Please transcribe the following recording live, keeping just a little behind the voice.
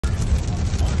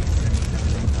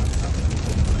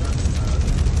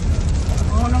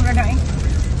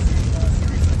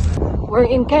We're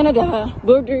in Canada,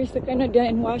 borders to Canada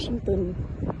and Washington.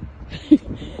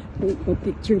 Wait,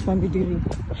 picture pa mi diri.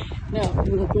 Na,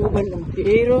 tulutuban lang. Si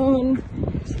Aaron,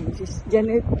 si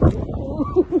Jannette,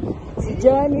 si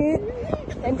Jannette,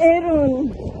 and Aaron.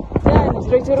 Yan,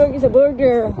 surog-surog sa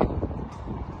border.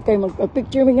 Kaya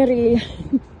mag-picture mi nga rin.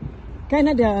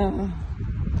 Canada.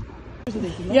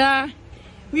 Yeah,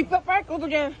 we park over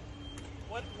there.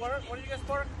 What do you guys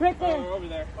park? Right there. Oh, over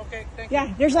there. Okay, thank you. Yeah,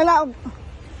 there's a lot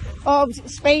of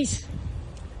space.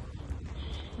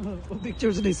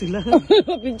 Pictures na sila.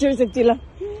 Pictures na sila.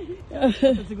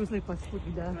 Siguro sila passport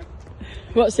nila.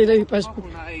 What sila yung passport?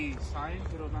 Ako na ay sign,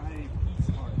 pero na ay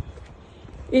Peace Art.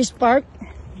 East Park?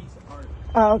 Peace Art.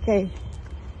 Ah, okay.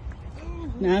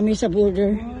 Nami sa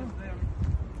border.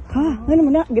 Ha? Ano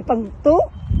mo na? Gipang to?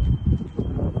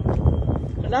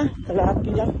 Wala?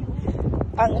 Kalahati lang.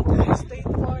 Ang State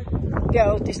Park.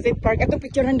 yeah, State Park. Ito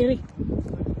picturean diri.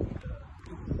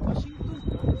 Washington.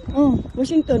 Oh,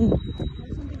 Washington.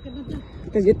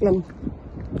 Kagit lang.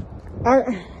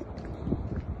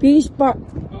 Peace Park.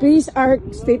 Peace Arc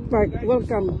State Park.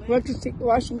 Welcome. Welcome to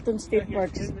Washington State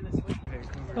Park.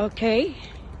 Okay.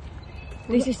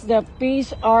 This is the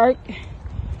Peace Arc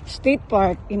State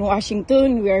Park in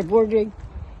Washington. We are bordering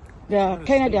the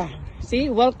Canada.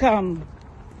 See? Welcome.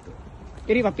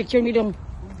 Diri pa picture mi dong.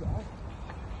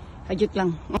 Hajit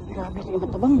lang. Grabe yung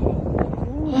katabang.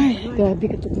 Ay, grabe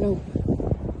katugnaw.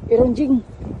 Aaron Jing.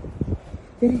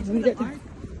 Diri, wala ta.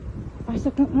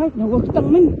 Asa kang art, nawagtang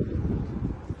man.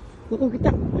 Wako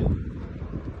kita.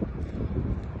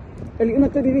 Kali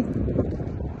na to diri.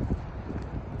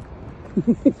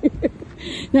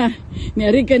 Na,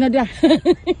 nari Canada.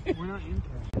 We're not in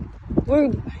Canada.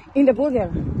 We're in the border.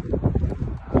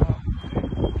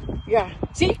 Yeah.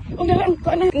 See? Oh, nalang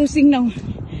ko na. Cruising now.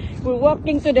 We're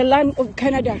walking to the land of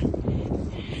Canada.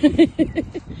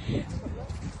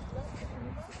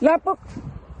 Lapok.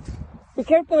 Be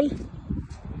careful.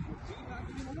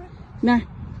 Na.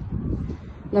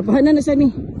 Labahan na sa ni.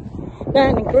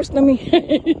 Na, nag-cross na mi.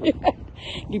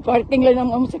 Di-parking lang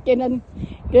naman sa kanan.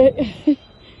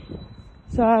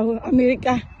 Sa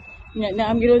Amerika.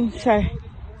 Naami ron sa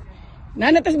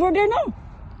Nanatas border no?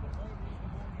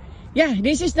 Yeah,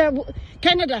 this is the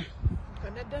Canada.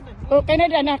 Canada na. Oh,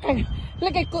 Canada na.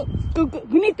 Lagay ko,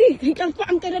 guniti. Hikal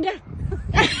pa ang Canada.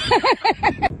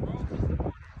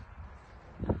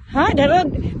 Ha?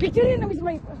 Darod. Picture rin namin sa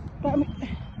may...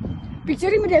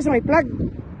 Picture mo diya sa may plug.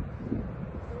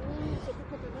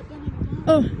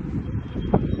 Oh.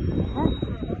 Huh?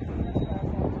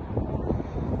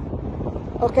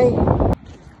 Okay.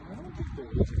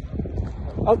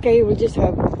 Okay, we'll just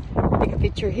take a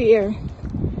picture here.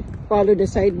 Follow the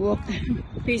sidewalk.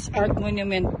 Peace Arc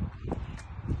Monument.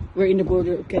 We're in the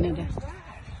border of Canada.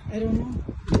 I don't know.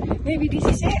 Maybe this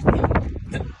is it.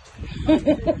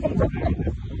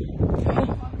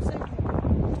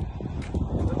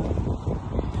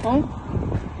 Huh?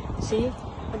 See?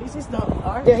 This is the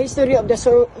art. The history of the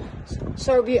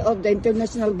survey of the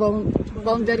international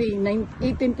boundary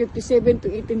 1857 to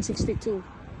 1862.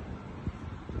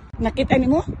 Nakita ni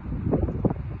mo?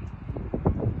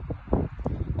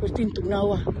 Kurtin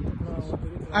Tugnawa.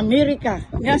 America.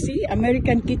 Yeah, see?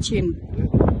 American kitchen.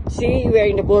 See, we are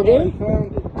in the border.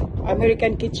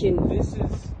 American kitchen. This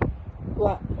is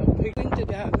What? Going to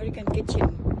the American kitchen.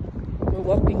 We're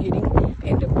walking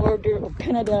in the border of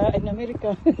Canada and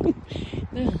America.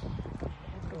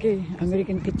 Okay,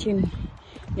 American kitchen.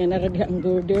 Yan na diha ang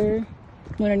border.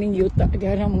 Muna ning yuta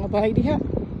diha ang mga bahay diha.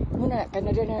 Muna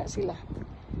Canada na sila.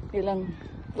 Ilang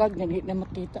flag na na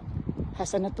makita.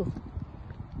 Hasa na to.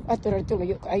 At tara to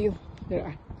layo kaayo.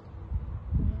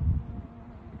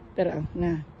 Tara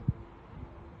na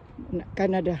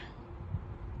Canada.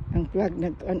 Ang flag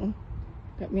na ano.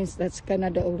 That means that's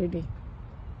Canada already.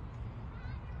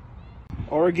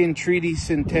 Oregon Treaty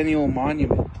Centennial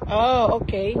Monument. Oh,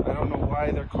 okay. I don't know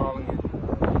why they're calling it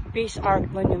Peace Arc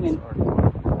Monument. Peace Art.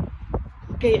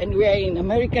 Okay, and we are in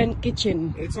American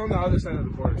kitchen. It's on the other side of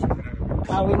the border.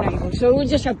 So we're not gonna So we'll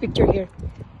just have picture here.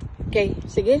 Okay,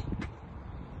 sige.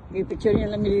 May picture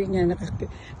niya lang niya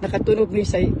nakatunog ni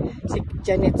si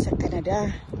Jannette sa Canada.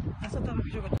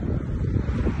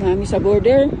 Nami sa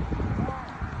border.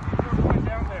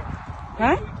 down there.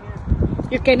 Huh?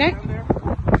 You cannot? Down there.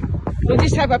 We'll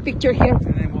just have a picture here.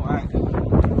 And then we'll act.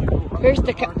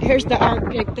 Here's the arc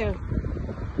right there.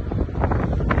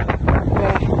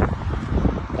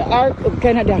 The Arc of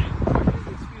Canada.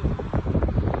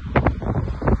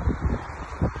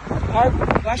 Arc,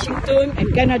 Washington, and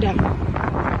Canada.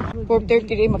 4:30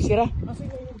 day magsira.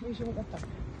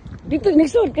 Dito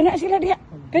next door, kana sila diha.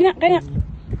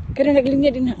 Kana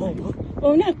naglinya din ha.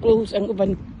 Oh na, close ang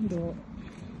uban.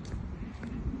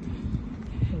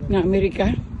 nga Amerika.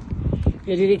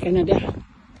 Dili Canada.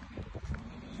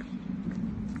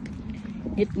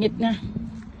 Ngit-ngit na.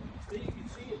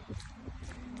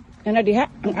 Ano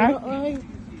diha? Ang art? Ay,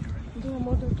 hindi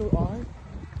mo to art.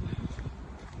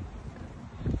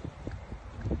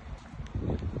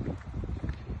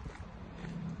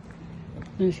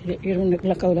 Sila irong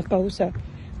naglakaw-lakaw sa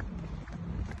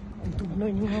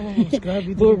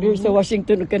Grabe. border sa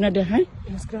Washington ug Canada, ha?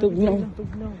 Tugnaw.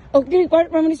 Okay, part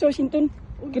pa man ni sa Washington.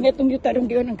 Kinatong yuta dong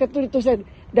diyon ang katulito sa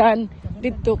daan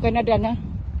dito Canada na.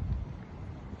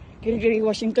 Kini diri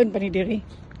Washington pa ni diri.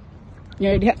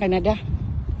 Nya diha Canada.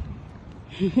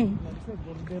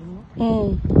 Border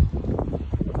mo.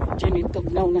 Diyan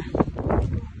tugnaw na.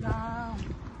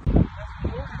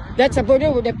 That's a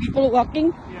border where the people walking.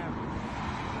 Yeah.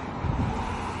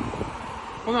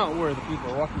 Well, not where the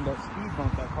people are walking, that speed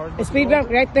bump, that car. A speed bump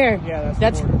right there. Yeah,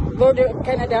 That's the border of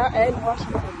Canada and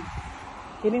Washington.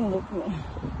 Kining look mo.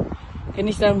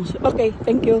 Kini sounds. Okay,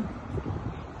 thank you.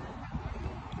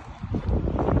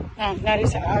 Nari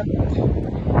sa art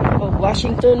of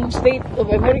Washington State of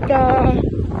America.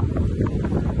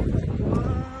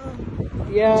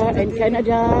 Yeah, and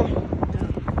Canada.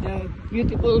 The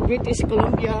beautiful British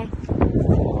Columbia.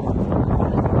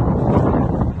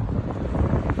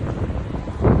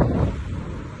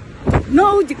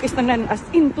 No, di kastanan as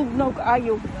in tugnaw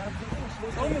kaayo.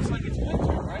 It's almost like it's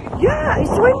winter, right? Yeah,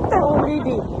 it's winter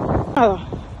already.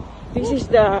 This is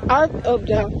the art of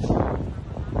the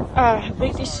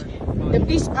British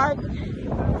Art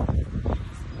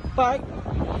Park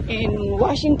in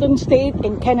Washington State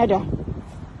in Canada.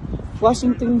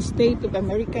 Washington State of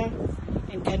America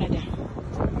in Canada.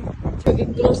 So we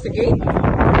close the gate.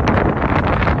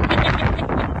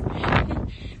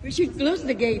 We should close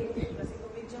the gate.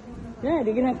 Yeah,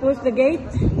 they're gonna close the gate.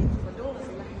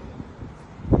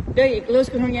 There,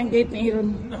 close ko nung yung gate ni Aaron.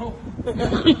 No.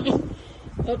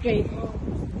 Okay.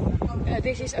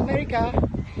 This is America,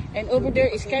 and over there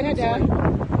is Canada.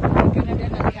 Canada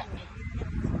na diha.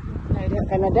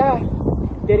 Canada.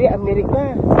 Dari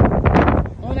Amerika.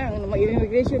 Una, may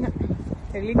immigration na.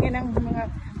 Naglinya ng mga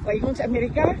paingon sa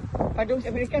Amerika, padong sa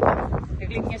Amerika,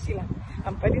 naglinya sila.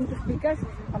 Ang padong Pikas,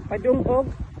 ang padong og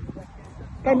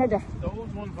Canada. Those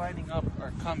ones lining up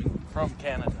are coming from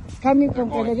Canada. Coming They're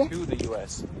from going Canada? to the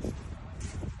U.S.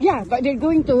 Yeah, but they're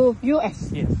going to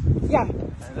US. Yes. Yeah.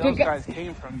 And those guys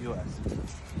came from U.S.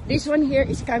 This one here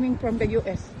is coming from the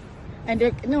US. And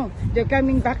they're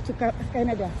coming back to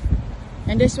Canada.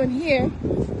 And this one here,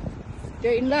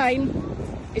 they're in line,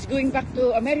 is going back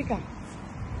to America.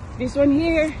 This one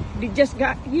here, they just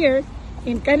got here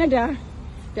in Canada,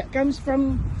 that comes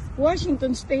from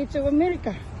Washington State of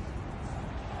America.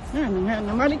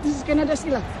 Namalik na sa Canada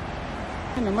sila.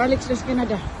 Namalik sila sa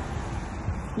Canada.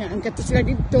 Ang kato sila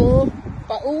dito,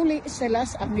 pauli sila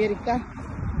sa Amerika.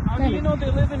 How do you know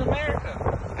they live in America?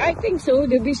 I think so.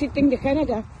 They're visiting the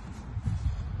Canada.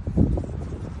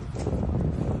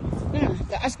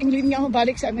 Taas ang linya mo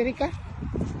balik sa Amerika.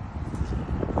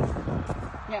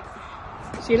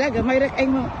 Sila, gamay rak ay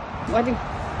mo.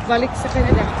 Balik sa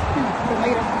Canada.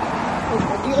 Gamay rak.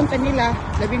 Pag-iyon ta nila,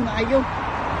 labing maayo.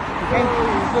 Okay?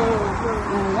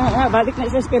 Balik na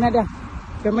sila sa Canada.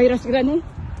 Gamay rak sila no?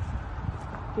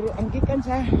 Pero ang gikan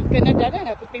sa Canada na,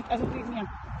 naputing sa linya.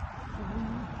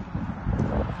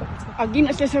 Agin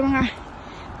na siya sa mga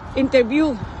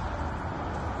interview.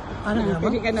 Ano naman?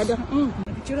 Pwede Canada.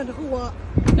 Napicturan ako, wa.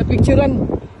 Napicturan.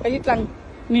 Kayit lang.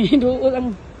 Nihiduo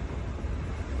lang.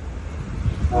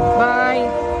 Bye.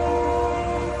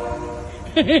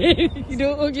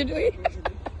 Hiduo gitu eh.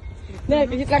 Nah,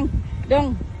 kayit lang.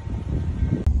 Dong.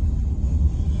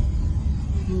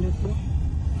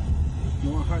 You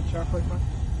want hot chocolate, man?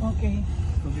 Okay.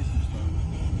 Go get some stuff.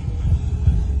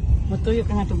 Matuyo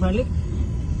ka nga ito balik.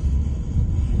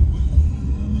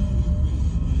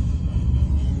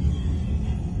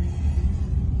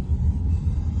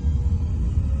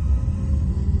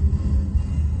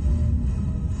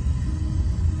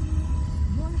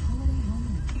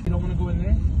 You don't want to go in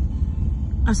there?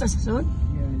 Asa sa sod?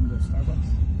 Yeah, in the Starbucks.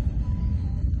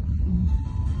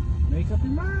 Make up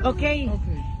your mind. Okay.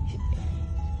 Okay.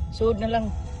 Sod na lang.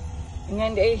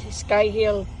 Ngayon ay Sky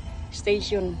Hill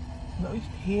Station. No, it's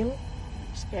hill.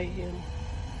 Sky Hill.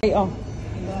 Ay, oh.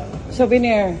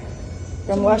 Souvenir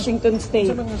from Washington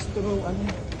State. Sa mga stro, ano?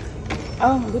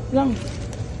 Good lang.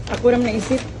 Ako ram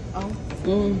naisip.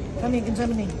 Kami,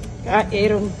 kinsa man eh.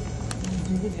 Aaron.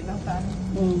 Hindi lang taan.